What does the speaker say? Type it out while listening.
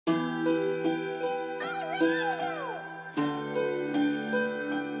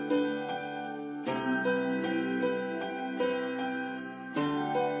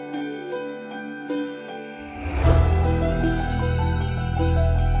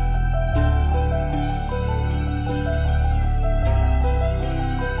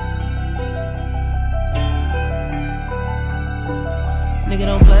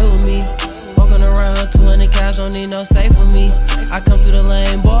don't need no safe for me. I come through the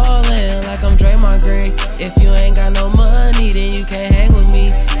lane ballin' like I'm Draymond Green. If you ain't got no money, then you can't hang with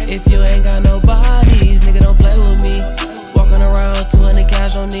me. If you ain't got no bodies, nigga, don't play with me. Walking around 200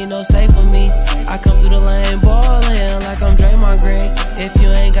 cash, don't need no safe for me. I come through the lane ballin' like I'm Draymond Green. If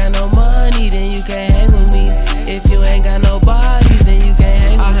you ain't got no money, then you can't hang with me. If you ain't got no bodies, then you can't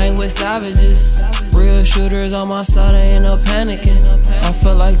hang with me. I hang with savages, real shooters on my side, I ain't no panicking. I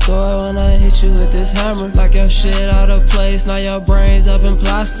feel like Thor when I hit you with this hammer. Like your shit out of place, now your brains up in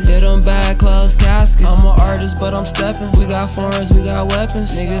plastic. Hit them back, close casket. I'm an artist, but I'm stepping. We got foreigns, we got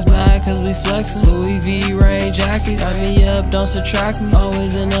weapons. Niggas mad cause we flexing. Louis V rain jacket, got me up, don't subtract me.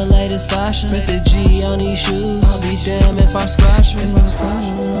 Always in the latest fashion. With the G on these shoes, I'll be damn if I scratch me.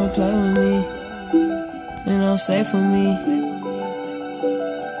 Don't play with me, you know, safe with me.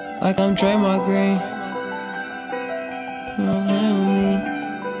 Like I'm Draymond Green. Don't play with me,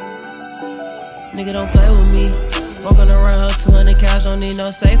 nigga, don't play with me. Walking around 200 cash, don't need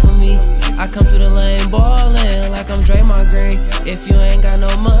no safe for me. I come through the lane ballin' like I'm Draymond Green. If you ain't got no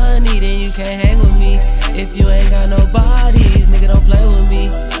money, then you can't hang with me. If you ain't got no bodies, nigga, don't play with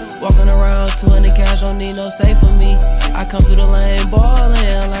me. Walking around 200 cash, don't need no safe for me. I come through the lane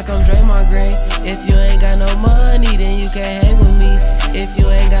ballin'